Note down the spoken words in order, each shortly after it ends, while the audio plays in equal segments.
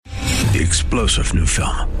the explosive new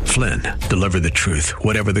film, Flynn, Deliver the Truth,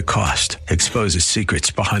 Whatever the Cost, exposes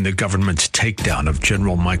secrets behind the government's takedown of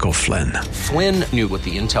General Michael Flynn. Flynn knew what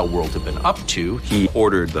the intel world had been up to. He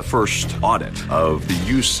ordered the first audit of the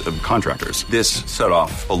use of contractors. This set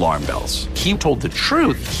off alarm bells. He told the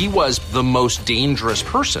truth. He was the most dangerous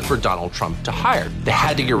person for Donald Trump to hire. They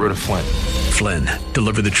had to get rid of Flynn. Flynn,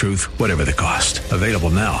 Deliver the Truth, Whatever the Cost. Available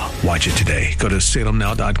now. Watch it today. Go to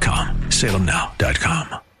salemnow.com.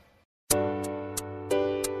 salemnow.com.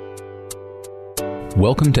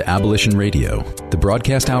 Welcome to Abolition Radio, the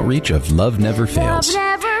broadcast outreach of Love Never Fails.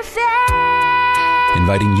 Love never fails.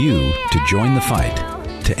 Inviting you to join the fight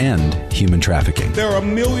to end human trafficking. There are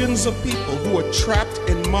millions of people who are trapped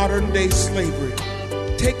in modern-day slavery.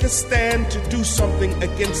 Take a stand to do something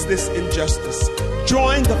against this injustice.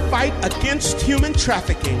 Join the fight against human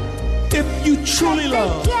trafficking. If you truly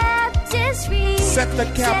love, set the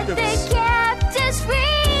captives free.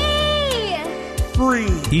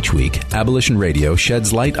 Each week, Abolition Radio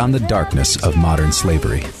sheds light on the darkness of modern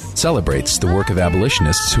slavery, celebrates the work of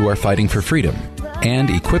abolitionists who are fighting for freedom,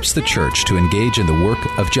 and equips the church to engage in the work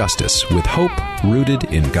of justice with hope rooted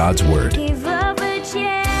in God's Word.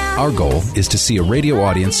 Our goal is to see a radio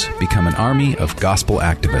audience become an army of gospel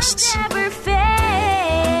activists.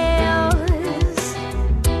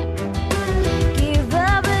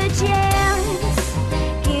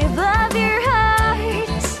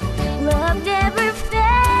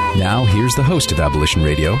 Now, here's the host of Abolition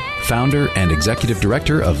Radio, founder and executive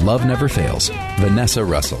director of Love Never Fails, Vanessa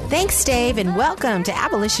Russell. Thanks, Dave, and welcome to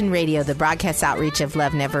Abolition Radio, the broadcast outreach of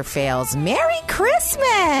Love Never Fails. Merry Christmas!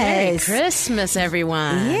 Merry Christmas,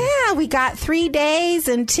 everyone. Yeah, we got 3 days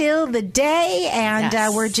until the day, and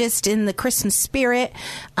Yes. we're just in the Christmas spirit.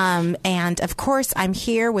 And, of course, I'm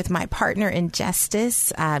here with my partner in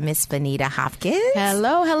justice, Miss Vanita Hopkins.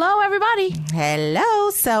 Hello, everybody.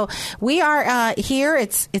 Hello. So we are here.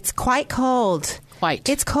 It's quite cold. Quite.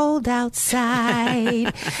 It's cold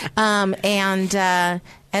outside. And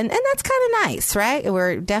that's kind of nice, right?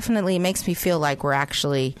 We're definitely, it makes me feel like we're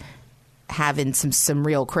actually having some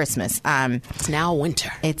real Christmas. It's now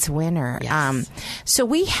winter. It's winter. Yes. So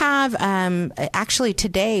we have, actually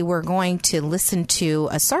today we're going to listen to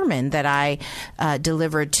a sermon that I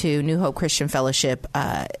delivered to New Hope Christian Fellowship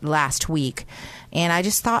last week. And I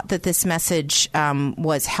just thought that this message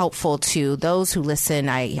was helpful to those who listen.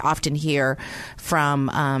 I often hear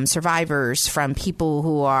from survivors, from people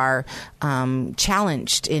who are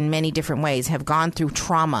challenged in many different ways, have gone through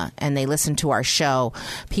trauma, and they listen to our show.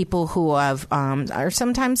 People who have are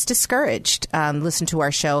sometimes discouraged listen to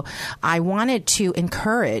our show. I wanted to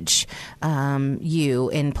encourage you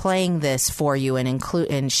in playing this for you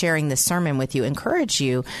and sharing this sermon with you, encourage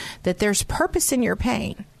you that there's purpose in your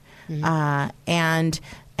pain. And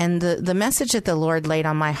the message that the Lord laid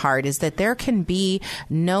on my heart is that there can be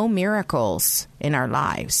no miracles in our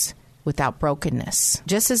lives without brokenness,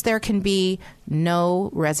 just as there can be no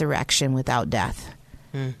resurrection without death.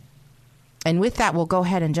 And with that, we'll go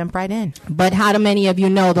ahead and jump right in. But how do many of you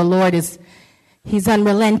know the Lord He's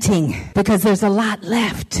unrelenting, because there's a lot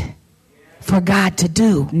left for God to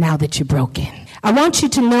do now that you're broken. I want you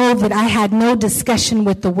to know that I had no discussion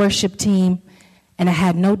with the worship team, and I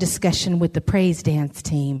had no discussion with the praise dance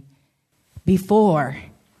team before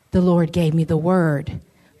the Lord gave me the word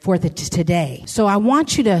for today. So I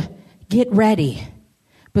want you to get ready,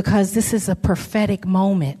 because this is a prophetic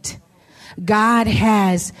moment. God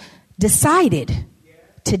has decided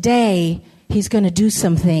today He's going to do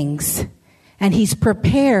some things, and He's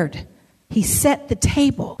prepared. He set the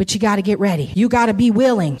table, but you got to get ready. You got to be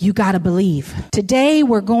willing. You got to believe. Today,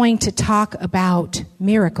 we're going to talk about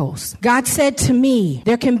miracles. God said to me,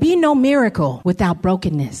 there can be no miracle without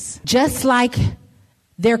brokenness. Just like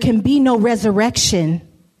there can be no resurrection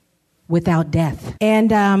without death.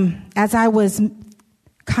 And as I was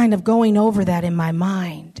kind of going over that in my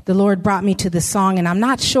mind, the Lord brought me to the song, and I'm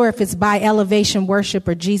not sure if it's by Elevation Worship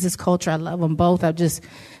or Jesus Culture. I love them both. I'm just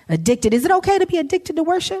addicted. Is it okay to be addicted to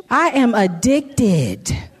worship? I am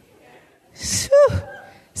addicted. Whew.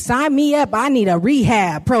 Sign me up. I need a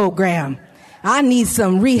rehab program. I need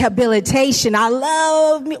some rehabilitation. I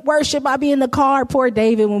love worship. I'll be in the car. Poor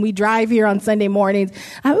David, when we drive here on Sunday mornings.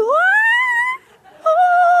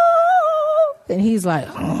 And he's like,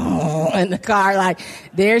 oh, in the car, like,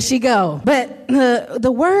 there she go. But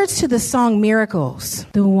the words to the song Miracles,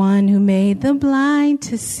 the one who made the blind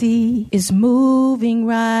to see is moving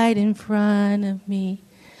right in front of me.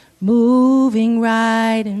 Moving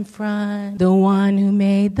right in front. The one who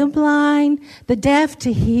made the blind, the deaf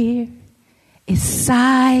to hear, is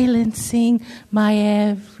silencing my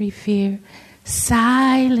every fear.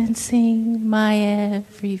 silencing my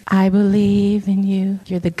every. I believe in you.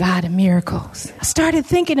 You're the God of miracles. I started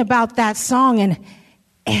thinking about that song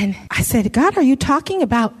and I said, God, are you talking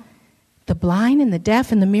about the blind and the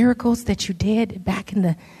deaf and the miracles that you did back in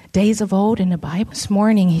the days of old in the Bible? This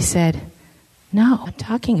morning he said, no, I'm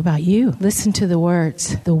talking about you. Listen to the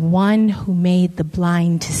words. The one who made the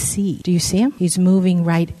blind to see. Do you see him? He's moving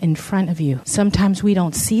right in front of you. Sometimes we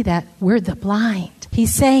don't see that. We're the blind.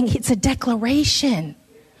 He's saying it's a declaration.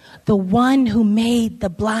 The one who made the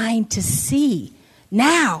blind to see.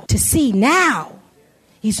 Now. To see now.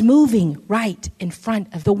 He's moving right in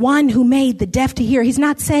front of the one who made the deaf to hear. He's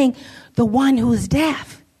not saying the one who is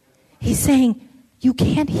deaf. He's saying, you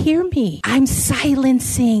can't hear me. I'm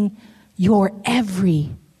silencing your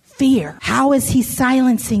every fear. How is he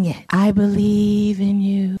silencing it? I believe in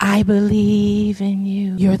you. I believe in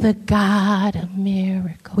you. You're the God of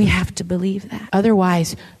miracles. We have to believe that.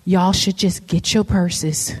 Otherwise, y'all should just get your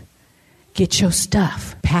purses, get your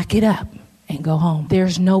stuff, pack it up, and go home.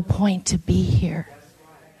 There's no point to be here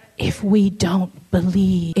if we don't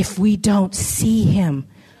believe, if we don't see him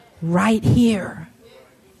right here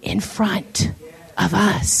in front of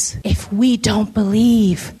us, if we don't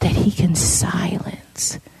believe that he can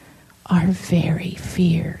silence our very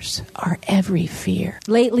fears, our every fear.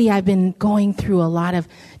 Lately, I've been going through a lot of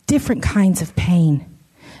different kinds of pain,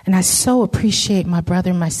 and I so appreciate my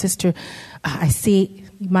brother and my sister. I see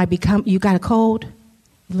you got a cold?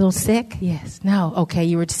 A little sick? Yes. No. Okay.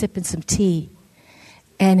 You were sipping some tea,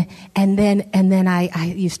 and then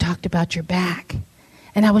you've talked about your back,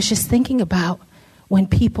 and I was just thinking about when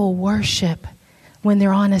people worship, when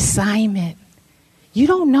they're on assignment, you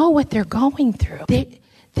don't know what they're going through.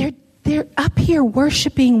 They're up here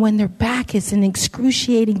worshiping when their back is in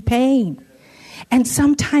excruciating pain. And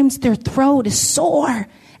sometimes their throat is sore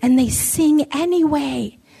and they sing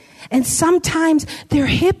anyway. And sometimes their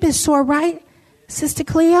hip is sore, right, Sister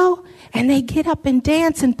Cleo? And they get up and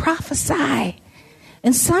dance and prophesy.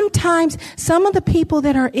 And sometimes some of the people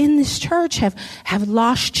that are in this church have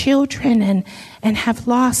lost children and have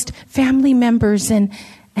lost family members and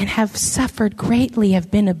have suffered greatly, have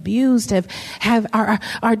been abused,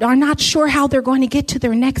 are not sure how they're going to get to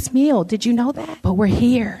their next meal. Did you know that? But we're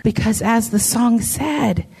here because, as the song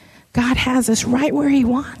said, God has us right where he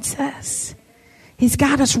wants us. He's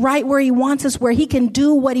got us right where he wants us, where he can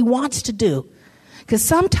do what he wants to do. Because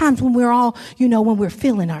sometimes when we're all, when we're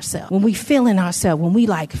feeling ourselves, when we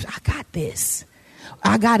like, I got this,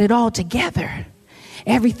 I got it all together.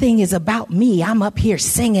 Everything is about me. I'm up here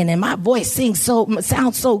singing and my voice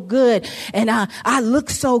sounds so good. And I look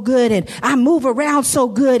so good and I move around so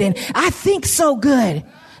good and I think so good.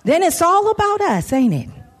 Then it's all about us, ain't it?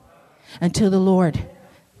 Until the Lord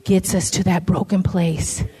gets us to that broken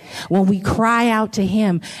place when we cry out to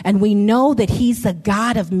him and we know that he's the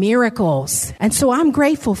God of miracles. And so I'm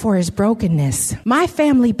grateful for his brokenness. My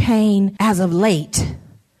family pain as of late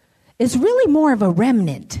is really more of a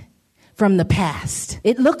remnant from the past.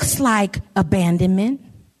 It looks like abandonment.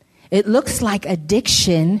 It looks like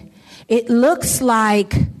addiction. It looks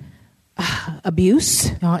like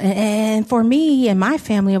abuse. And for me and my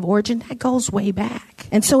family of origin, that goes way back.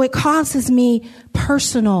 And so it causes me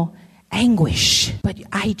personal anguish. But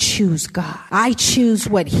I choose God. I choose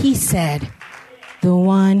what he said. The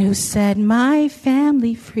one who set my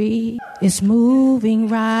family free is moving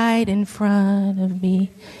right in front of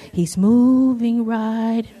me. He's moving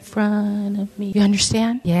right in front of me. You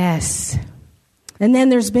understand? Yes. And then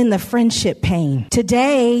there's been the friendship pain.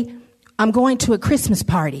 Today, I'm going to a Christmas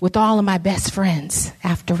party with all of my best friends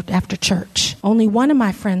after church. Only one of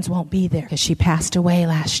my friends won't be there because she passed away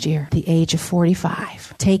last year at the age of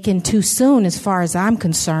 45. Taken too soon as far as I'm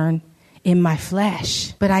concerned in my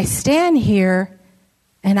flesh. But I stand here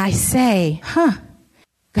and I say,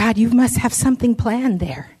 God, you must have something planned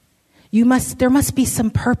there. There must be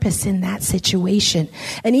some purpose in that situation.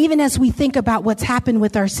 And even as we think about what's happened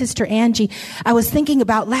with our sister Angie, I was thinking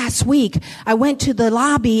about last week. I went to the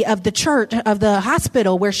lobby of the church, of the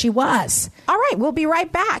hospital where she was. All right, we'll be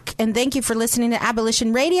right back. And thank you for listening to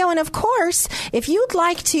Abolition Radio. And of course, if you'd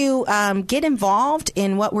like to get involved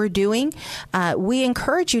in what we're doing, we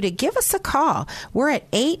encourage you to give us a call. We're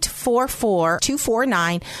at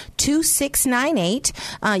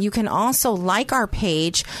 844-249-2698. You can also like our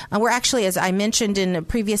page. We're actually, as I mentioned in the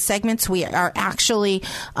previous segments, we are actually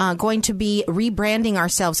going to be rebranding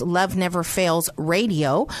ourselves Love Never Fails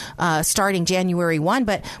Radio starting January 1,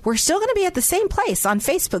 but we're still going to be at the same place on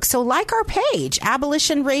Facebook. So like our page,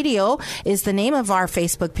 Abolition Radio is the name of our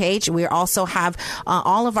Facebook page. We also have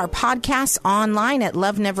all of our podcasts online at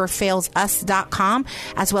loveneverfailsus.com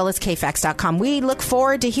as well as kfax.com. We look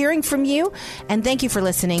forward to hearing from you, and thank you for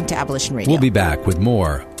listening to Abolition Radio. We'll be back with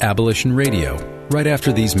more Abolition Radio right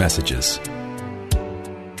after these messages.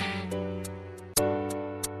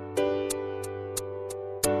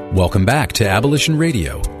 Welcome back to Abolition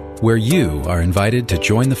Radio, where you are invited to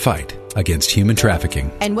join the fight against human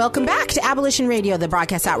trafficking. And welcome back to Abolition Radio, the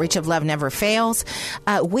broadcast outreach of Love Never Fails.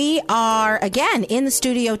 We are, again, in the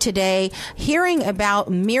studio today hearing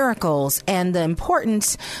about miracles and the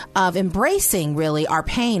importance of embracing, really, our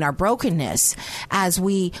pain, our brokenness, as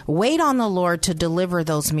we wait on the Lord to deliver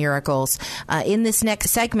those miracles. In this next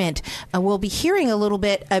segment, we'll be hearing a little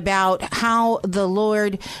bit about how the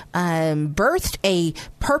Lord birthed a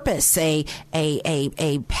purpose, a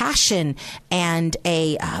passion, and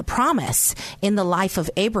a promise in the life of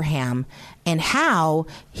Abraham, and how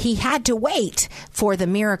he had to wait for the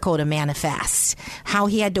miracle to manifest, how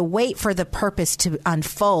he had to wait for the purpose to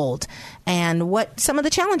unfold, and what some of the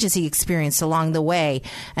challenges he experienced along the way.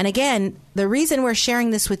 And again, the reason we're sharing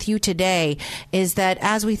this with you today is that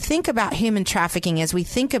as we think about human trafficking, as we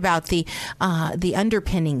think about the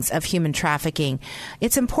underpinnings of human trafficking,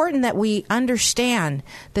 it's important that we understand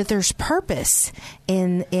that there's purpose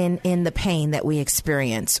in the pain that we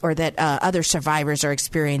experience, or that other survivors are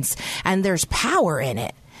experiencing, and there's power in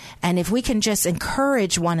it. And if we can just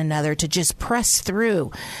encourage one another to just press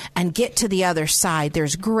through and get to the other side,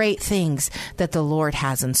 there's great things that the Lord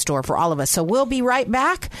has in store for all of us. So we'll be right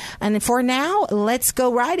back. And for now, let's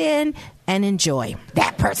go right in and enjoy.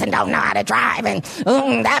 That person don't know how to drive, and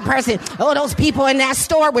that person, those people in that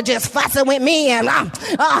store were just fussing with me, and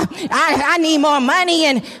I need more money.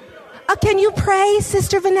 And can you pray,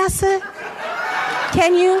 Sister Vanessa?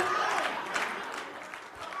 Can you?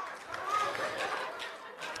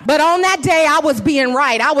 But on that day, I was being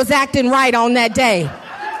right. I was acting right on that day.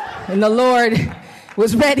 And the Lord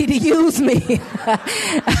was ready to use me.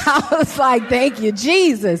 I was like, thank you,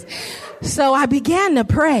 Jesus. So I began to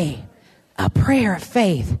pray a prayer of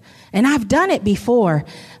faith. And I've done it before,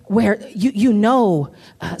 where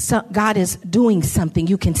God is doing something.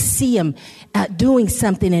 You can see him doing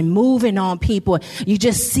something and moving on people. You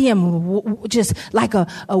just see him just like a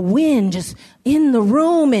wind just in the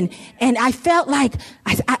room. And I felt like,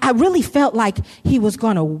 I really felt like he was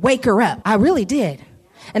going to wake her up. I really did.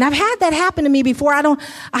 And I've had that happen to me before.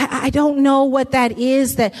 I don't know what that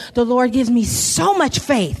is, that the Lord gives me so much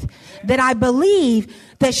faith that I believe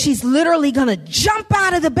that she's literally going to jump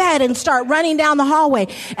out of the bed and start running down the hallway.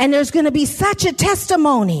 And there's going to be such a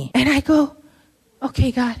testimony. And I go,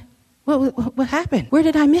 okay, God, what happened? Where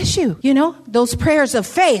did I miss you? You know, those prayers of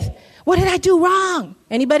faith. What did I do wrong?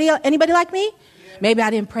 Anybody like me? Maybe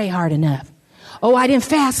I didn't pray hard enough. Oh, I didn't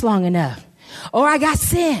fast long enough. Or I got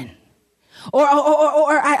sin. Or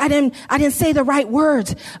I didn't say the right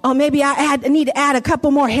words. Or maybe I need to add a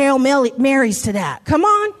couple more Hail Marys to that. Come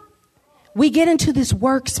on. We get into this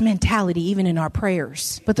works mentality even in our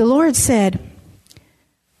prayers. But the Lord said,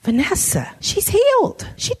 Vanessa, she's healed.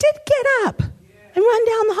 She did get up and run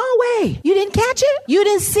down the hallway. You didn't catch it? You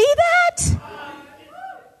didn't see that?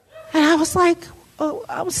 And I was like, oh,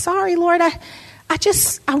 I'm sorry, Lord. I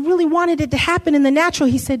really wanted it to happen in the natural.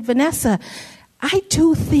 He said, Vanessa, I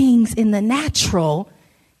do things in the natural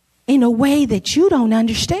in a way that you don't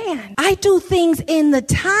understand. I do things in the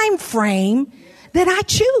time frame that I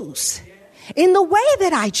choose. In the way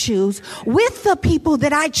that I choose, with the people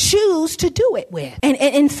that I choose to do it with. And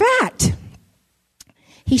in fact,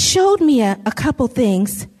 he showed me a couple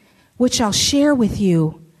things, which I'll share with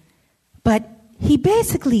you. But he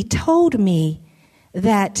basically told me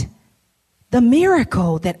that the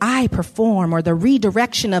miracle that I perform, or the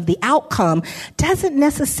redirection of the outcome, doesn't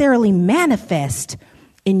necessarily manifest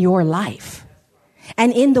in your life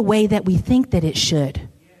and in the way that we think that it should.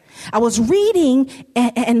 I was reading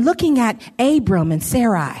and looking at Abraham and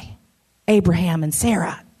Sarah.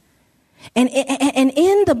 And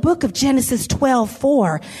in the book of Genesis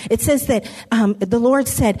 12:4, it says that the Lord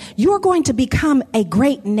said, you're going to become a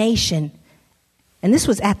great nation. And this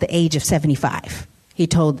was at the age of 75. He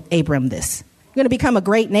told Abram this. You're going to become a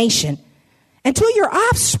great nation. And to your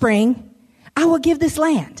offspring, I will give this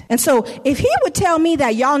land. And so if he would tell me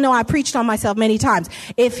that, y'all know I preached on myself many times.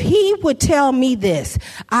 If he would tell me this,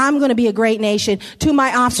 I'm going to be a great nation to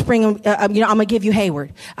my offspring, I'm going to give you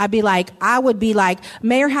Hayward. I would be like,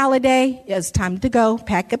 Mayor Halliday, it's time to go.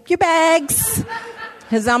 Pack up your bags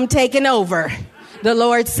because I'm taking over. The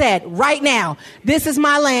Lord said, right now, this is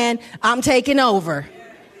my land. I'm taking over.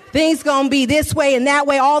 Things going to be this way and that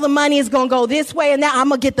way. All the money is going to go this way and that. I'm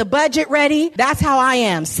going to get the budget ready. That's how I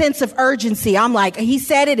am. Sense of urgency. I'm like, he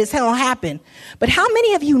said it's going to happen. But how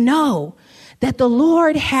many of you know that the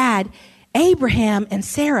Lord had Abraham and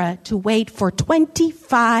Sarah to wait for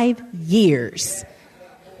 25 years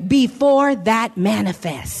before that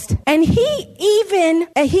manifest? And he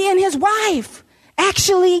and his wife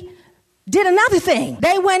actually did another thing.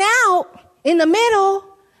 They went out in the middle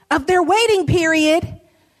of their waiting period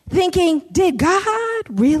thinking, did God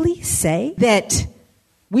really say that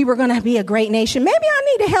we were going to be a great nation? Maybe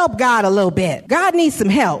I need to help God a little bit. God needs some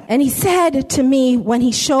help. And he said to me when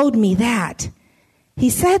he showed me that, he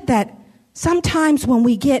said that sometimes when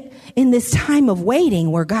we get in this time of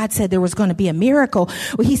waiting where God said there was going to be a miracle,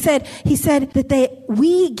 he said that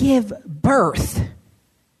we give birth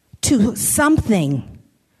to something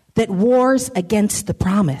that wars against the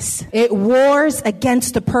promise. It wars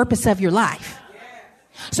against the purpose of your life.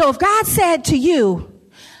 So if God said to you,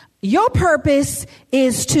 your purpose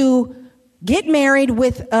is to get married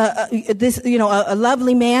with a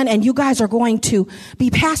lovely man, and you guys are going to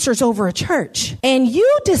be pastors over a church, and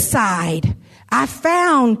you decide, I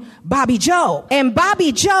found Bobby Joe, and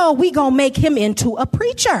Bobby Joe, we gonna make him into a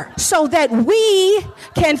preacher so that we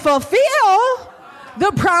can fulfill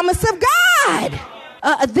the promise of God.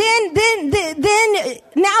 Then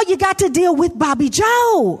now you got to deal with Bobby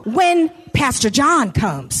Joe when Pastor John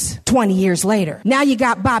comes 20 years later. Now you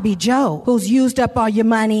got Bobby Joe, who's used up all your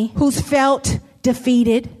money, who's felt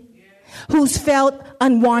defeated, who's felt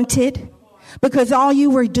unwanted, because all you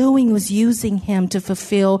were doing was using him to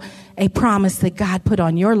fulfill a promise that God put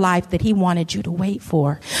on your life that he wanted you to wait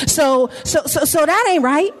for. So that ain't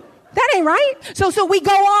right. That ain't right. So we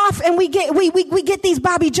go off and we get these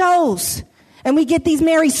Bobby Joes. And we get these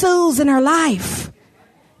Mary Sues in our life.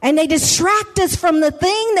 And they distract us from the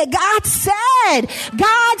thing that God said.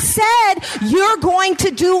 God said, you're going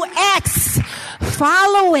to do X.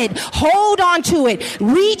 Follow it. Hold on to it.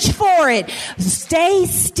 Reach for it. Stay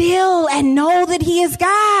still and know that he is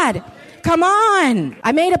God. Come on.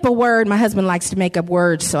 I made up a word. My husband likes to make up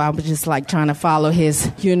words. So I was just like trying to follow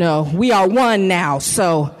his, we are one now.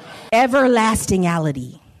 So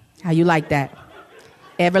everlastingality. How you like that?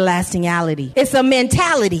 Everlastingality. It's a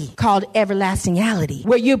mentality called everlastingality,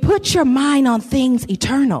 where you put your mind on things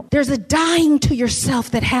eternal. There's a dying to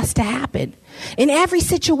yourself that has to happen. In every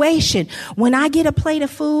situation, when I get a plate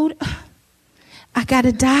of food, I got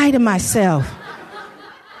to die to myself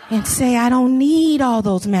and say, I don't need all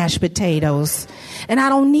those mashed potatoes, and I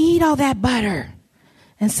don't need all that butter.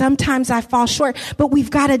 And sometimes I fall short, but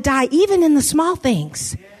we've got to die even in the small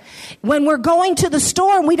things. When we're going to the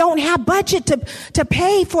store and we don't have budget to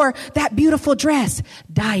pay for that beautiful dress,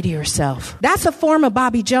 die to yourself. That's a form of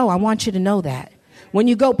Bobby Joe. I want you to know that. When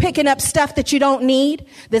you go picking up stuff that you don't need,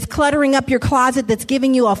 that's cluttering up your closet, that's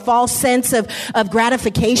giving you a false sense of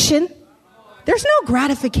gratification. There's no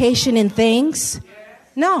gratification in things.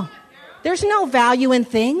 No, there's no value in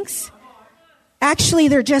things. Actually,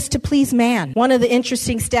 they're just to please man. One of the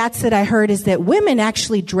interesting stats that I heard is that women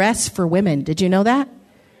actually dress for women. Did you know that?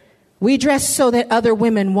 We dress so that other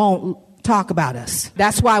women won't talk about us.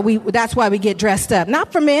 That's why we get dressed up,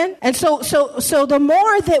 not for men. And so the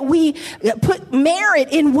more that we put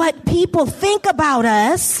merit in what people think about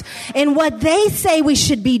us and what they say we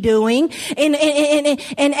should be doing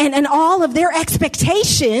and all of their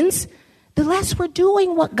expectations, the less we're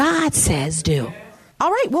doing what God says do. All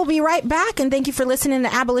right, we'll be right back, and thank you for listening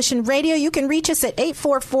to Abolition Radio. You can reach us at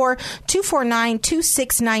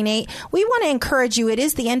 844-249-2698. We want to encourage you. It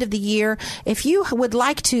is the end of the year. If you would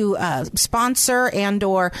like to sponsor and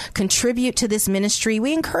or contribute to this ministry,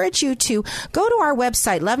 we encourage you to go to our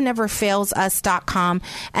website, loveneverfailsus.com,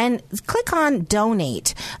 and click on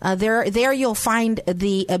Donate. There you'll find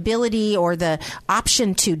the ability or the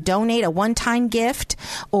option to donate a one-time gift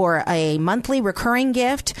or a monthly recurring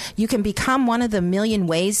gift. You can become one of the million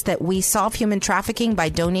ways that we solve human trafficking by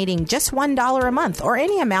donating just $1 a month or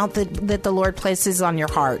any amount that the Lord places on your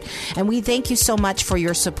heart. And we thank you so much for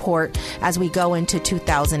your support as we go into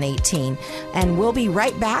 2018. And we'll be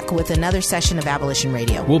right back with another session of Abolition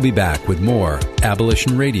Radio. We'll be back with more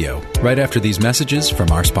Abolition Radio right after these messages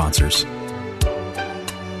from our sponsors.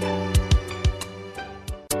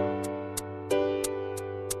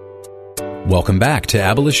 Welcome back to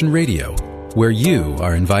Abolition Radio. where you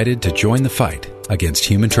are invited to join the fight against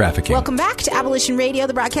human trafficking. Welcome back to Abolition Radio,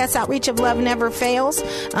 the broadcast outreach of Love Never Fails.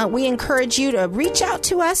 We encourage you to reach out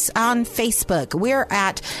to us on Facebook. We're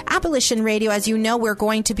at Abolition Radio. As you know, we're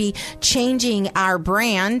going to be changing our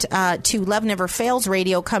brand to Love Never Fails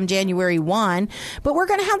Radio come January 1, but we're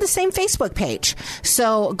going to have the same Facebook page.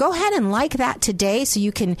 So go ahead and like that today so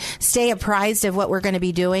you can stay apprised of what we're going to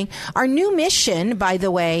be doing. Our new mission, by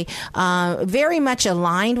the way, very much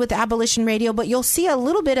aligned with Abolition Radio, but you'll see a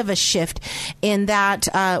little bit of a shift in that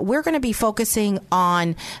we're going to be focusing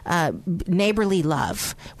on neighborly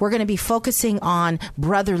love. We're going to be focusing on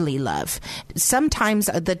brotherly love. Sometimes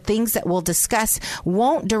the things that we'll discuss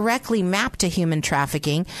won't directly map to human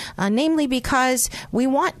trafficking, namely because we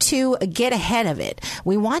want to get ahead of it.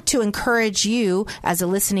 We want to encourage you as a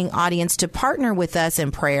listening audience to partner with us in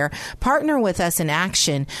prayer, partner with us in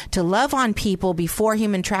action, to love on people before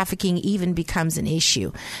human trafficking even becomes an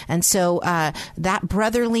issue. And so that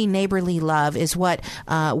brotherly, neighborly love is what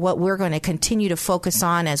we're going to continue to focus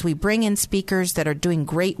on as we bring in speakers that are doing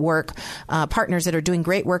great work, partners that are doing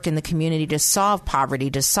great work in the community to solve poverty,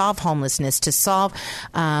 to solve homelessness, to solve,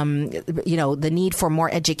 the need for more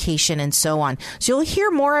education and so on. So you'll hear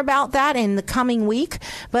more about that in the coming week,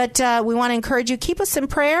 but we want to encourage you, keep us in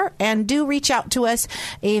prayer and do reach out to us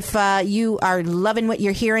if you are loving what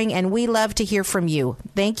you're hearing, and we love to hear from you.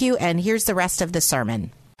 Thank you, and here's the rest of the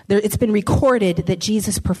sermon. It's been recorded that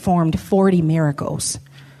Jesus performed 40 miracles.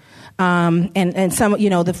 And some,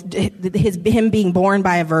 him being born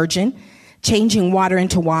by a virgin, changing water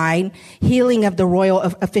into wine, healing of the royal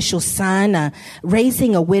official's son,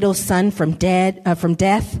 raising a widow's son from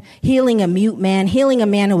death, healing a mute man, healing a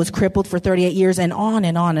man who was crippled for 38 years, and on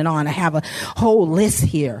and on and on. I have a whole list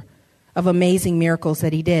here of amazing miracles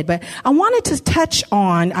that he did. But I wanted to touch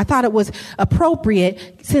on, I thought it was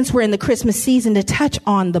appropriate, since we're in the Christmas season, to touch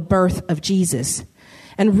on the birth of Jesus.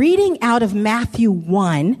 And reading out of Matthew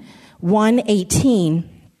 1:18,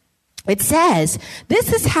 it says,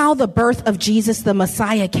 "This is how the birth of Jesus the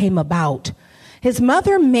Messiah came about. His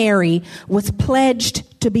mother Mary was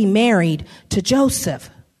pledged to be married to Joseph.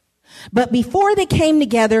 But before they came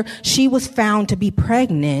together, she was found to be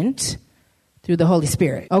pregnant through the Holy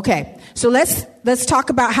Spirit." Okay, so let's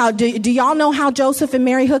talk about how, do y'all know how Joseph and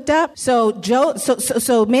Mary hooked up?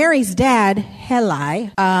 So Mary's dad,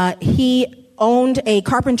 Heli, he owned a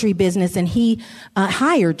carpentry business, and he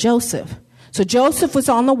hired Joseph. So Joseph was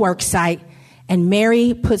on the work site, and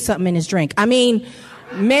Mary put something in his drink. Mary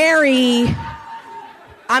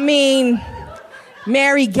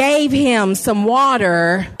gave him some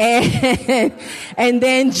water, and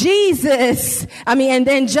then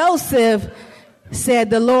Joseph said,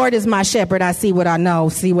 "The Lord is my shepherd. I see what I know,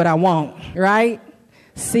 see what I want," right?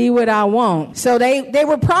 See what I want. So they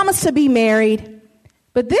were promised to be married,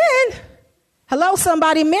 but then, hello,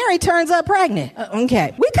 somebody, Mary turns up pregnant.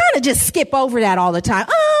 Okay. We kind of just skip over that all the time.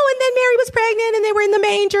 Oh, and then Mary was pregnant, and they were in the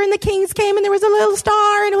manger, and the kings came, and there was a little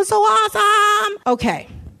star, and it was so awesome. Okay.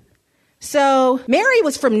 So Mary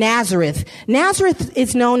was from Nazareth. Nazareth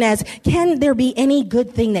is known as, can there be any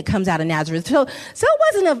good thing that comes out of Nazareth? So it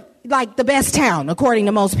wasn't the best town, according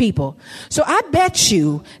to most people. So I bet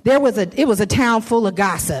you it was a town full of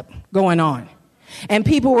gossip going on. And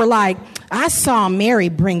people were like, "I saw Mary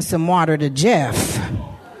bring some water to Jeff.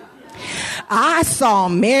 I saw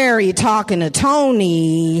Mary talking to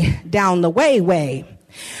Tony down the way. You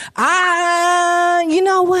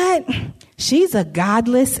know what? She's a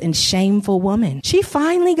godless and shameful woman. She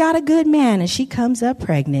finally got a good man, and she comes up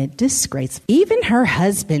pregnant. Disgraceful. Even her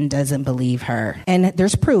husband doesn't believe her." And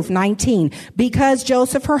there's proof, 19. "Because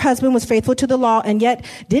Joseph, her husband, was faithful to the law and yet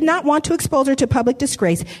did not want to expose her to public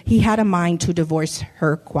disgrace, he had a mind to divorce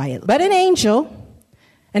her quietly. But an angel,"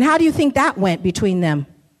 and how do you think that went between them?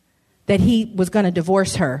 That he was going to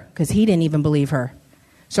divorce her because he didn't even believe her.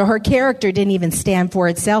 So her character didn't even stand for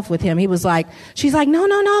itself with him. She's like,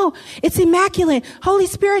 no, it's immaculate. Holy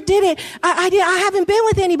Spirit did it. I haven't been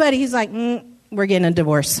with anybody. He's like, we're getting a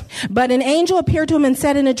divorce. "But an angel appeared to him and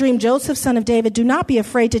said in a dream, 'Joseph, son of David, do not be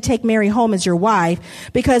afraid to take Mary home as your wife,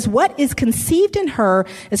 because what is conceived in her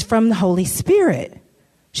is from the Holy Spirit.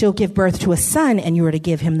 She'll give birth to a son, and you are to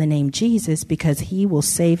give him the name Jesus, because he will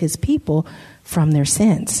save his people from their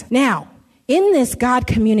sins.'" Now, in this, God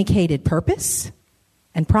communicated purpose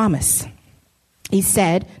and promise. He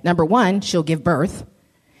said, number one, she'll give birth.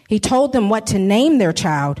 He told them what to name their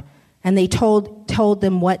child, and they told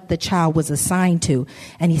them what the child was assigned to.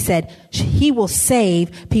 And he said, he will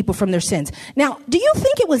save people from their sins. Now, do you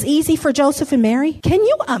think it was easy for Joseph and Mary? Can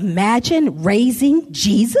you imagine raising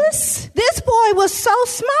Jesus? This boy was so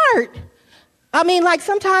smart. I mean, like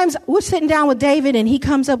sometimes we're sitting down with David and he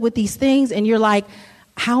comes up with these things and you're like,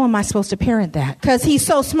 how am I supposed to parent that? Because he's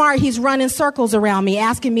so smart, he's running circles around me,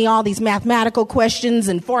 asking me all these mathematical questions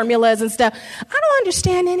and formulas and stuff. I don't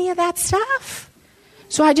understand any of that stuff.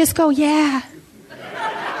 So I just go, yeah.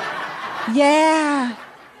 Yeah.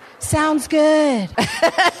 Sounds good.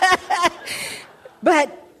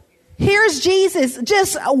 But here's Jesus,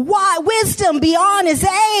 just wisdom beyond his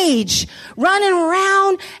age, running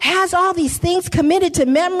around, has all these things committed to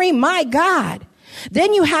memory. My God.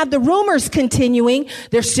 Then you have the rumors continuing.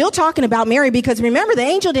 They're still talking about Mary because remember, the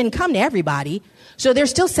angel didn't come to everybody. So they're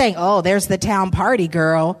still saying, oh, there's the town party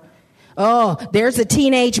girl. Oh, there's a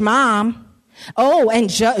teenage mom. Oh, and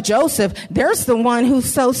Joseph, there's the one who's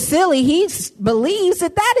so silly. He believes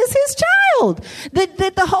that is his child.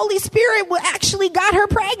 That the Holy Spirit actually got her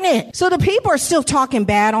pregnant. So the people are still talking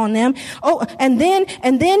bad on them. Oh, and then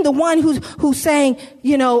the one who's saying,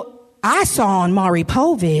 you know, I saw on Maury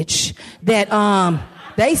Povich that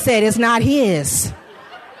they said it's not his.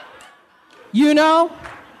 You know?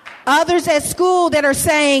 Others at school that are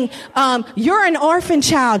saying, you're an orphan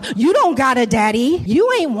child. You don't got a daddy.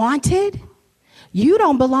 You ain't wanted. You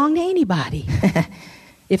don't belong to anybody.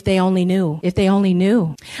 If they only knew. If they only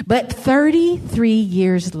knew. But 33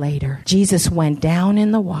 years later, Jesus went down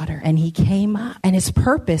in the water and he came up and his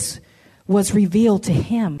purpose was revealed to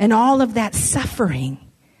him. And all of that suffering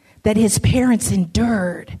that his parents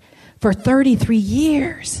endured for 33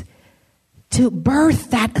 years to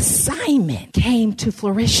birth that assignment came to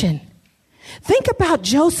fruition. Think about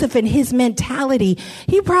Joseph and his mentality.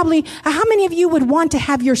 How many of you would want to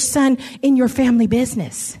have your son in your family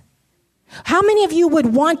business? How many of you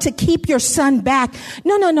would want to keep your son back?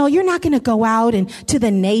 No, you're not going to go out and to the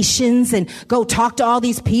nations and go talk to all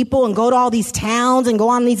these people and go to all these towns and go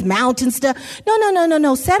on these mountains stuff.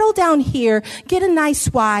 No. Settle down here, get a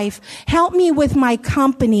nice wife, help me with my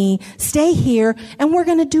company, stay here, and we're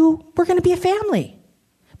going to be a family.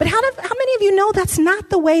 But how many of you know that's not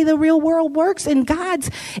the way the real world works in God's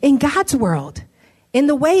world? In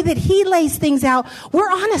the way that he lays things out, we're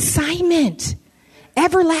on assignment.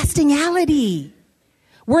 Everlastingality.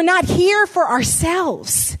 We're not here for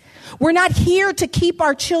ourselves. We're not here to keep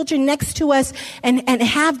our children next to us and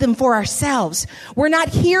have them for ourselves. We're not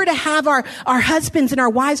here to have our husbands and our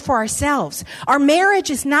wives for ourselves. Our marriage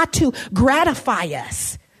is not to gratify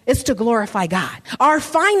us. It's to glorify God. Our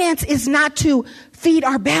finance is not to feed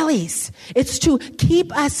our bellies. It's to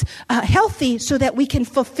keep us healthy so that we can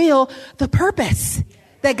fulfill the purpose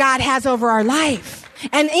that God has over our life.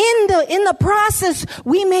 And in the process,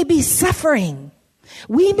 we may be suffering.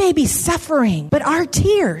 But our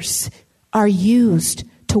tears are used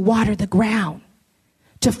to water the ground,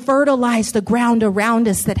 to fertilize the ground around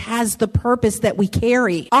us that has the purpose that we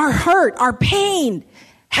carry. Our hurt, our pain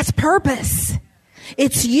has purpose.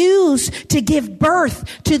 It's used to give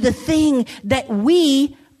birth to the thing that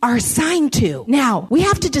we are assigned to. Now, we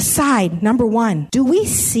have to decide, number one, do we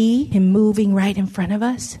see him moving right in front of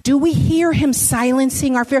us? Do we hear him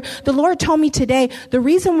silencing our fear? The Lord told me today, the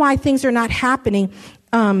reason why things are not happening,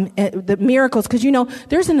 the miracles, because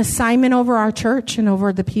there's an assignment over our church and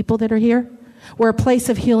over the people that are here. We're a place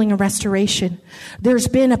of healing and restoration. There's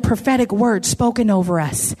been a prophetic word spoken over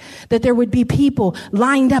us that there would be people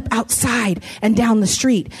lined up outside and down the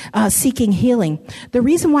street seeking healing. The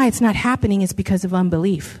reason why it's not happening is because of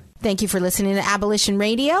unbelief. Thank you for listening to Abolition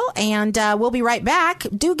Radio, and we'll be right back.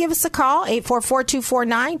 Do give us a call,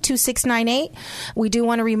 844-249-2698. We do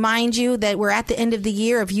want to remind you that we're at the end of the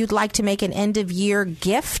year. If you'd like to make an end-of-year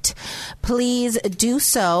gift, please do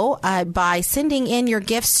so by sending in your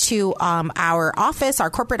gifts to our office,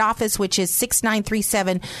 our corporate office, which is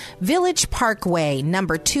 6937 Village Parkway,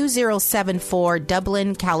 number 2074,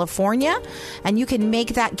 Dublin, California. And you can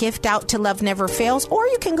make that gift out to Love Never Fails, or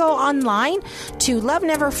you can go online to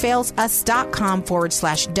loveneverfailsus.com/donate.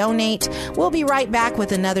 We'll be right back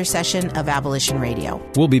with another session of Abolition Radio.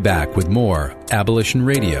 We'll be back with more Abolition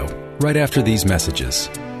Radio right after these messages.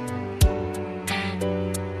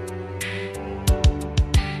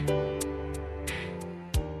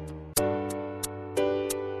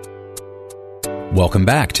 Welcome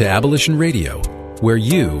back to Abolition Radio, where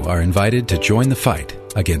you are invited to join the fight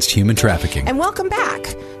against human trafficking. And welcome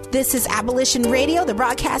back This is Abolition Radio, the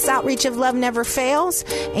broadcast outreach of Love Never Fails.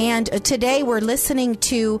 And today we're listening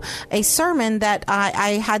to a sermon that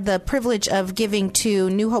I had the privilege of giving to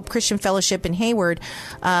New Hope Christian Fellowship in Hayward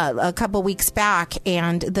a couple weeks back.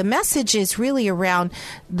 And the message is really around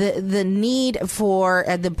the need for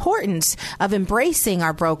the importance of embracing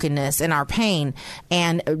our brokenness and our pain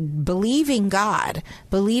and believing God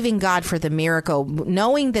for the miracle,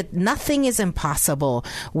 knowing that nothing is impossible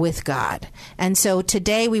with God. And so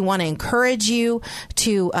today we want to encourage you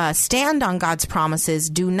to stand on God's promises.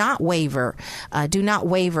 Do not waver. Do not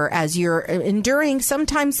waver as you're enduring.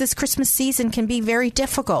 Sometimes this Christmas season can be very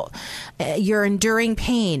difficult. You're enduring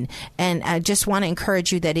pain. And I just want to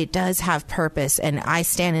encourage you that it does have purpose. And I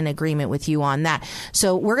stand in agreement with you on that.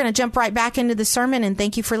 So we're going to jump right back into the sermon. And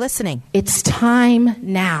thank you for listening. It's time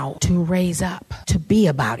now to raise up, to be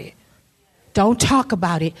about it. Don't talk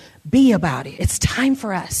about it. Be about it. It's time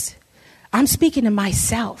for us. I'm speaking to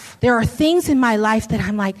myself. There are things in my life that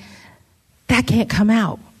I'm like, that can't come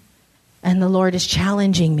out. And the Lord is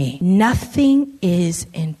challenging me. Nothing is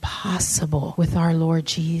impossible with our Lord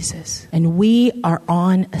Jesus. And we are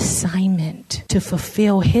on assignment to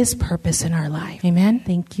fulfill his purpose in our life. Amen.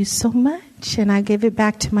 Thank you so much. And I give it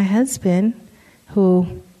back to my husband,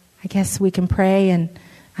 who I guess we can pray. And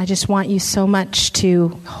I just want you so much to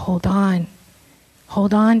hold on.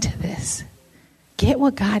 Hold on to this. Get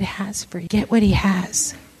what God has for you. Get what he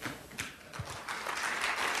has.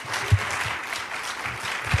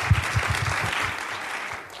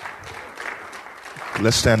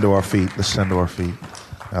 Let's stand to our feet. Let's stand to our feet.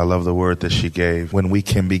 I love the word that she gave. When we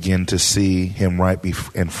can begin to see him right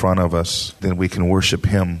in front of us, then we can worship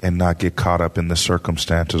him and not get caught up in the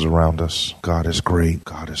circumstances around us. God is great.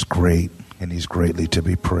 God is great. And he's greatly to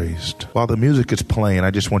be praised. While the music is playing,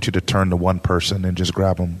 I just want you to turn to one person and just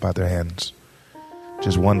grab them by their hands.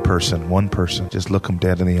 Just one person. Just look them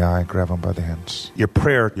dead in the eye and grab them by the hands. Your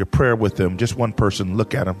prayer with them, just one person,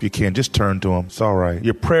 look at them. If you can, just turn to them. It's all right.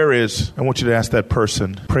 Your prayer is, I want you to ask that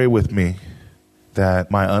person, pray with me that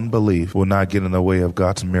my unbelief will not get in the way of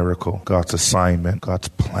God's miracle, God's assignment, God's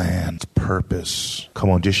plan, God's purpose. Come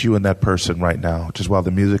on, just you and that person right now. Just while the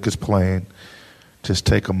music is playing. Just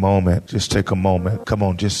take a moment. Come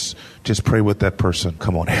on, just pray with that person.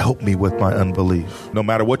 Come on, help me with my unbelief. No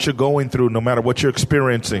matter what you're going through, no matter what you're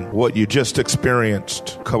experiencing, what you just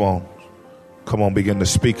experienced, come on, begin to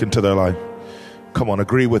speak into their life. Come on,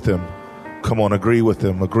 agree with them. Come on, agree with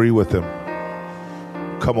them.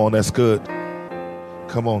 Come on, that's good.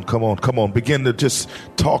 Come on. Begin to just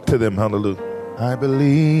talk to them. Hallelujah. I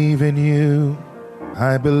believe in you.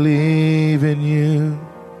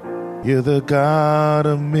 You're the God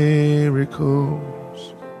of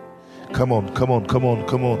miracles. Come on. Come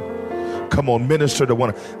on, minister to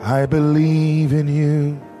one. I believe in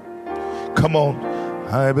you. Come on.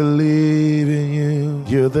 I believe in you.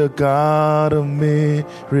 You're the God of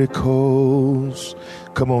miracles.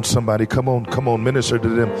 Come on, somebody. Come on, minister to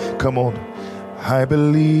them. Come on. I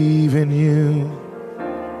believe in you.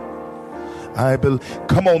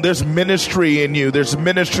 Come on, there's ministry in you. There's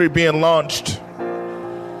ministry being launched.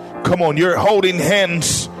 Come on, you're holding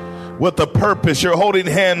hands with a purpose. You're holding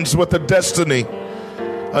hands with a destiny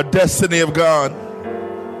of God.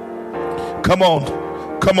 Come on.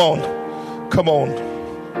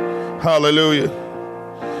 Hallelujah.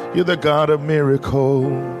 You're the God of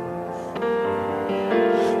miracles.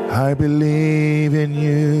 I believe in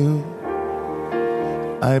you.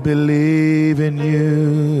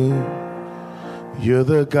 You're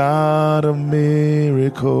the God of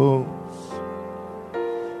miracles.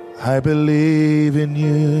 I believe in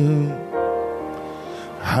you.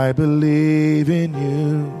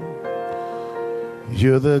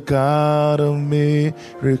 You're the God of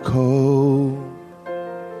miracles.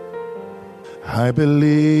 I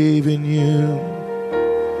believe in you.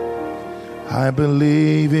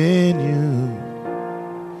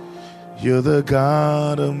 You're the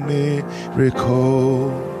God of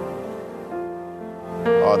miracles.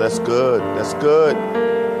 Oh, that's good. That's good.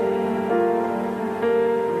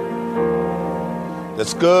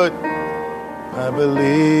 I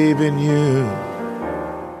believe in you.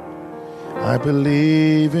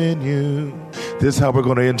 This is how we're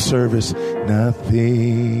going to end service.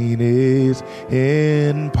 Nothing is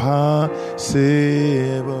impossible.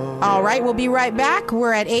 All right, we'll be right back.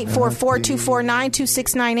 We're at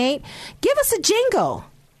 844-249-2698. Give us a jingle.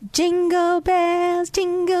 Jingle bells,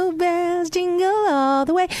 jingle all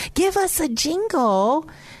the way. Give us a jingle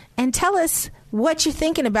and tell us what you're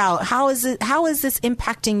thinking about. How is this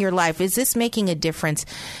impacting your life? Is this making a difference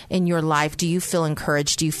in your life? Do you feel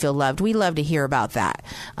encouraged? Do you feel loved? We love to hear about that.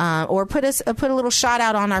 Or put a little shout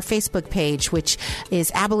out on our Facebook page, which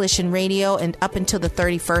is Abolition Radio, and up until the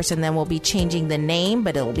 31st, and then we'll be changing the name,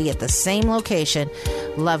 but it will be at the same location,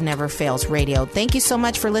 Love Never Fails Radio. Thank you so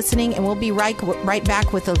much for listening, and we'll be right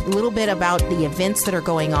back with a little bit about the events that are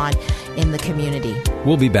going on in the community.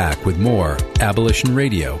 We'll be back with more Abolition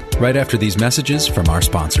Radio right after these messages from our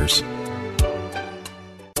sponsors.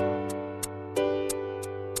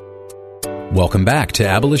 Welcome back to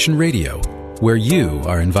Abolition Radio, where you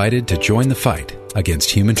are invited to join the fight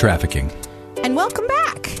against human trafficking. And welcome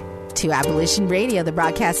back to Abolition Radio, the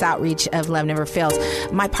broadcast outreach of Love Never Fails.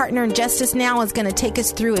 My partner in Justice now is going to take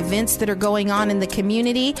us through events that are going on in the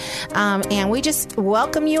community, and we just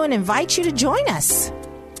welcome you and invite you to join us.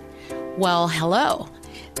 Well, hello.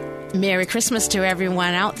 Merry Christmas to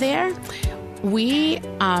everyone out there. We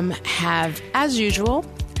have, as usual,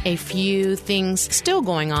 a few things still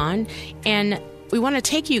going on, and we want to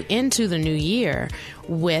take you into the new year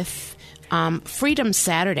with Freedom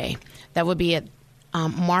Saturday. That would be at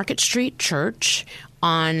Market Street Church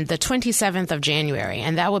on the 27th of January,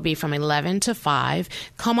 and that would be from 11 to 5.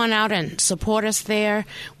 Come on out and support us there.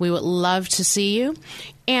 We would love to see you.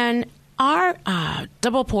 And our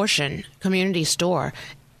Double Portion community store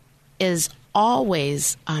is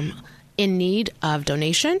always in need of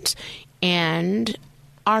donations, and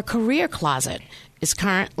our career closet is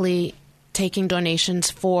currently taking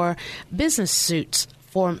donations for business suits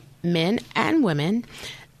for men and women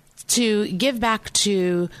to give back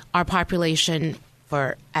to our population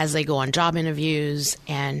for as they go on job interviews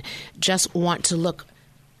and just want to look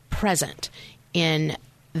present in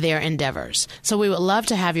their endeavors. So we would love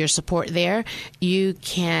to have your support there. You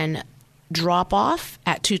can drop off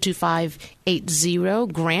at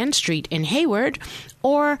 22580 Grand Street in Hayward,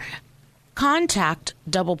 or contact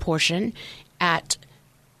Double Portion at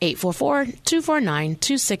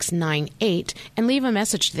 844-249-2698 and leave a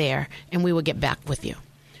message there, and we will get back with you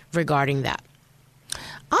regarding that.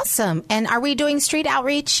 Awesome. And are we doing street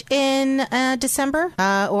outreach in December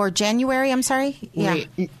or January? I'm sorry. Yeah.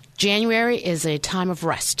 January is a time of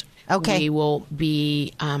rest. Okay. We will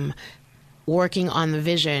be working on the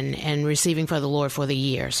vision and receiving for the Lord for the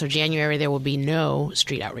year. So January, there will be no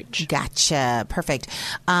street outreach. Gotcha. Perfect.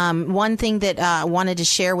 One thing that I wanted to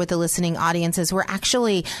share with the listening audience is we're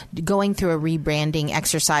actually going through a rebranding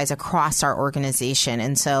exercise across our organization.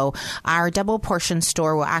 And so our Double Portion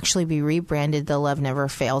store will actually be rebranded the Love Never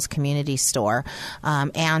Fails Community Store.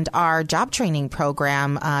 And our job training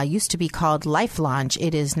program used to be called Life Launch.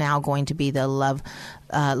 It is now going to be the Love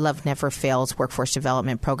Never Fails Workforce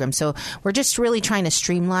Development Program. So we're just really trying to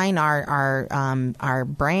streamline our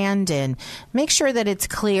brand and make sure that it's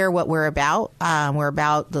clear what we're about. We're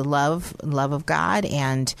about the love of God,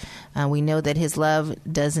 and we know that His love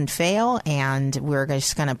doesn't fail, and we're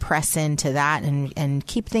just going to press into that and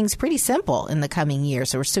keep things pretty simple in the coming year.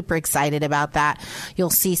 So we're super excited about that. You'll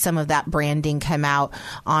see some of that branding come out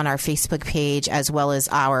on our Facebook page as well as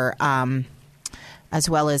our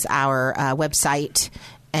website.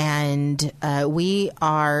 And we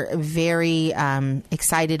are very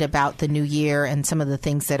excited about the new year and some of the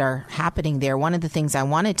things that are happening there. One of the things I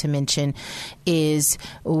wanted to mention is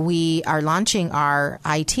we are launching our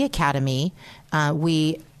IT Academy.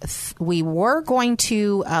 We were going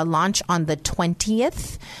to launch on the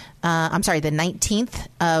 20th. The 19th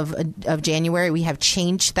of January. We have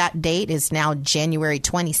changed that date. It's now January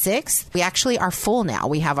 26th. We actually are full now.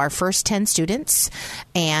 We have our first 10 students,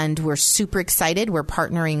 and we're super excited. We're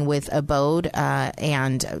partnering with Abode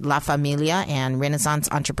and La Familia and Renaissance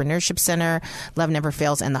Entrepreneurship Center, Love Never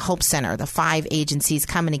Fails, and the Hope Center, the 5 agencies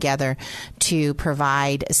coming together to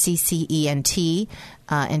provide CCENT,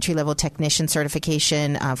 entry-level technician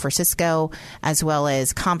certification for Cisco, as well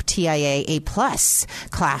as CompTIA A+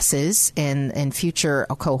 classes in future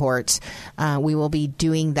cohorts. We will be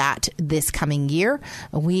doing that this coming year.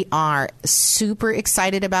 We are super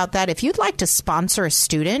excited about that. If you'd like to sponsor a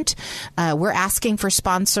student, we're asking for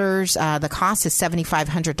sponsors. The cost is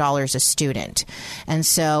 $7,500 a student. And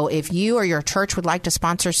so if you or your church would like to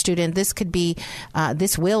sponsor a student, this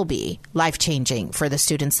will be life-changing for the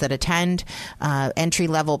students that attend.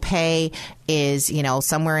 Entry-level pay is,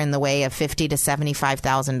 somewhere in the way of $50,000 to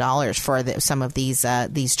 $75,000 for some of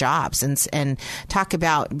these jobs, and talk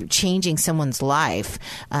about changing someone's life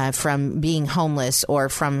from being homeless or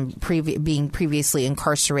from being previously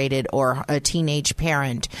incarcerated or a teenage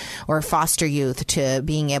parent or foster youth to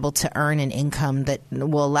being able to earn an income that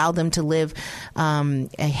will allow them to live a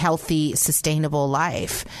healthy, sustainable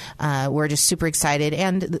life. We're just super excited,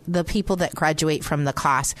 and the people that graduate from the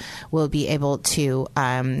class will be able to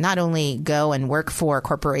not only go and work for a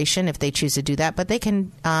corporation if they choose to do that, but they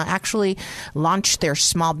can actually launch their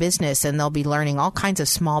small business, and they'll be learning all kinds of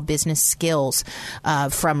small business skills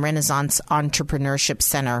from Renaissance Entrepreneurship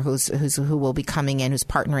Center, who will be coming in, who's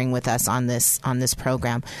partnering with us on this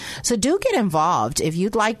program. So do get involved. If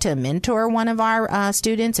you'd like to mentor one of our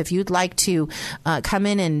students, if you'd like to come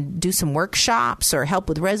in and do some workshops or help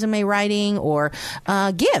with resume writing or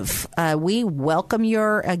give, we welcome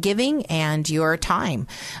your giving and your time.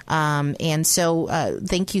 And so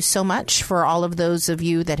thank you so much for all of those of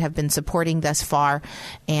you that have been supporting thus far.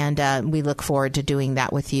 And we look forward to doing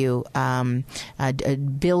that with you,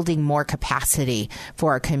 building more capacity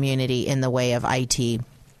for our community in the way of IT.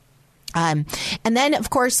 And then, of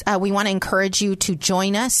course, we want to encourage you to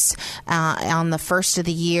join us on the first of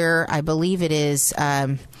the year. I believe it is,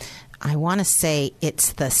 I want to say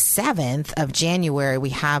it's the 7th of January. We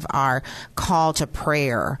have our call to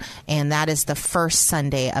prayer, and that is the first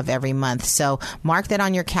Sunday of every month. So mark that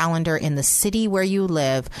on your calendar. In the city where you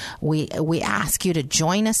live, we ask you to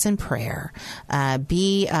join us in prayer.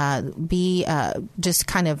 Be just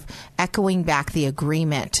kind of echoing back the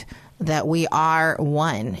agreement that we are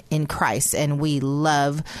one in Christ, and we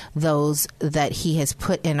love those that he has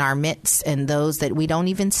put in our midst and those that we don't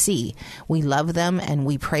even see. We love them, and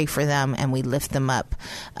we pray for them, and we lift them up.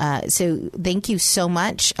 So thank you so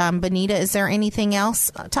much. Benita, is there anything else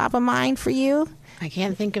top of mind for you? I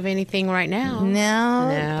can't think of anything right now.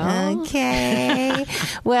 No? Okay.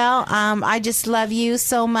 Well, I just love you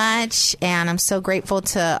so much, and I'm so grateful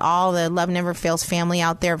to all the Love Never Fails family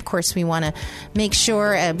out there. Of course, we want to make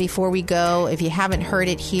sure before we go, if you haven't heard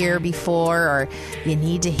it here before or you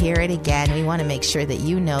need to hear it again, we want to make sure that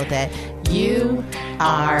you know that you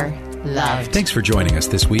are loved. Thanks for joining us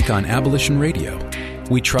this week on Abolition Radio.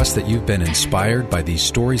 We trust that you've been inspired by these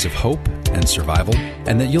stories of hope and survival,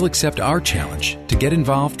 and that you'll accept our challenge to get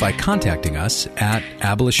involved by contacting us at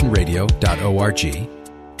abolitionradio.org,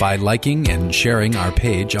 by liking and sharing our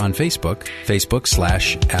page on Facebook,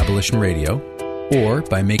 Facebook/Abolition Radio, or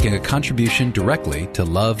by making a contribution directly to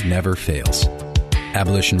Love Never Fails.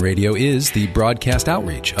 Abolition Radio is the broadcast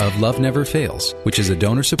outreach of Love Never Fails, which is a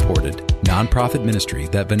donor-supported, nonprofit ministry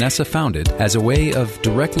that Vanessa founded as a way of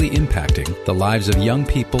directly impacting the lives of young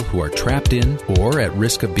people who are trapped in or at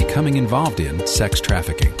risk of becoming involved in sex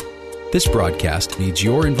trafficking. This broadcast needs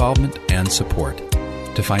your involvement and support.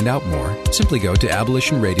 To find out more, simply go to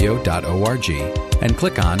abolitionradio.org and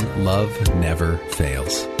click on Love Never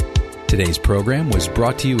Fails. Today's program was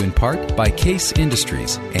brought to you in part by Case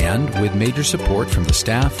Industries and with major support from the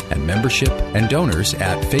staff and membership and donors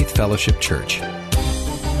at Faith Fellowship Church.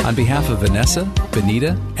 On behalf of Vanessa,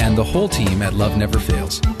 Benita, and the whole team at Love Never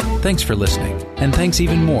Fails, thanks for listening, and thanks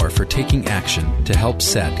even more for taking action to help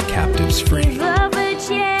set captives free. Give up a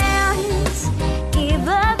chance, give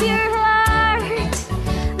up your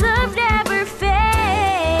heart, love never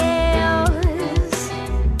fails.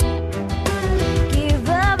 Give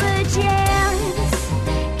up a chance,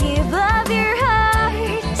 give up your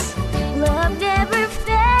heart, love never fails.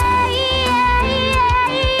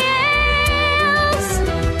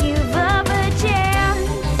 Give up a chance,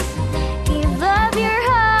 give up your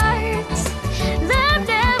heart, love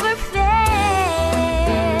never fails.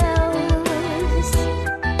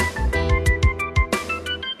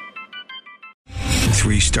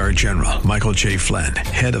 3-star General Michael J. Flynn,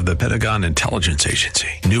 head of the Pentagon Intelligence Agency,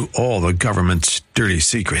 knew all the government's dirty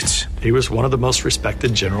secrets. He was one of the most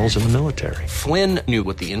respected generals in the military. Flynn knew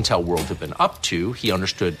what the intel world had been up to. He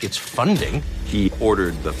understood its funding. He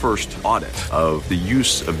ordered the first audit of the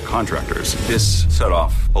use of contractors. This set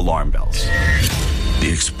off alarm bells. The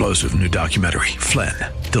explosive new documentary, Flynn,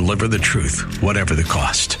 Deliver the Truth, Whatever the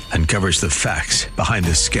Cost, uncovers the facts behind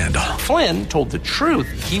this scandal. Flynn told the truth.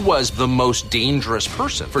 He was the most dangerous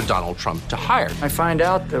person for Donald Trump to hire. I find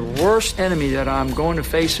out the worst enemy that I'm going to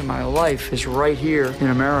face in my life is right here in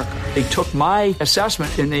America. They took my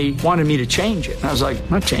assessment and they wanted me to change it. And I was like, I'm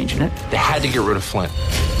not changing it. They had to get rid of Flynn.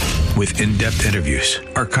 With in-depth interviews,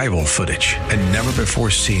 archival footage, and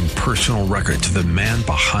never-before-seen personal records of the man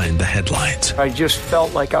behind the headlines. I just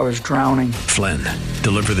felt like I was drowning. Flynn,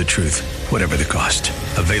 Deliver the Truth, Whatever the Cost.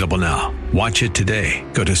 Available now. Watch it today.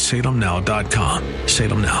 Go to salemnow.com.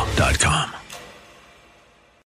 salemnow.com.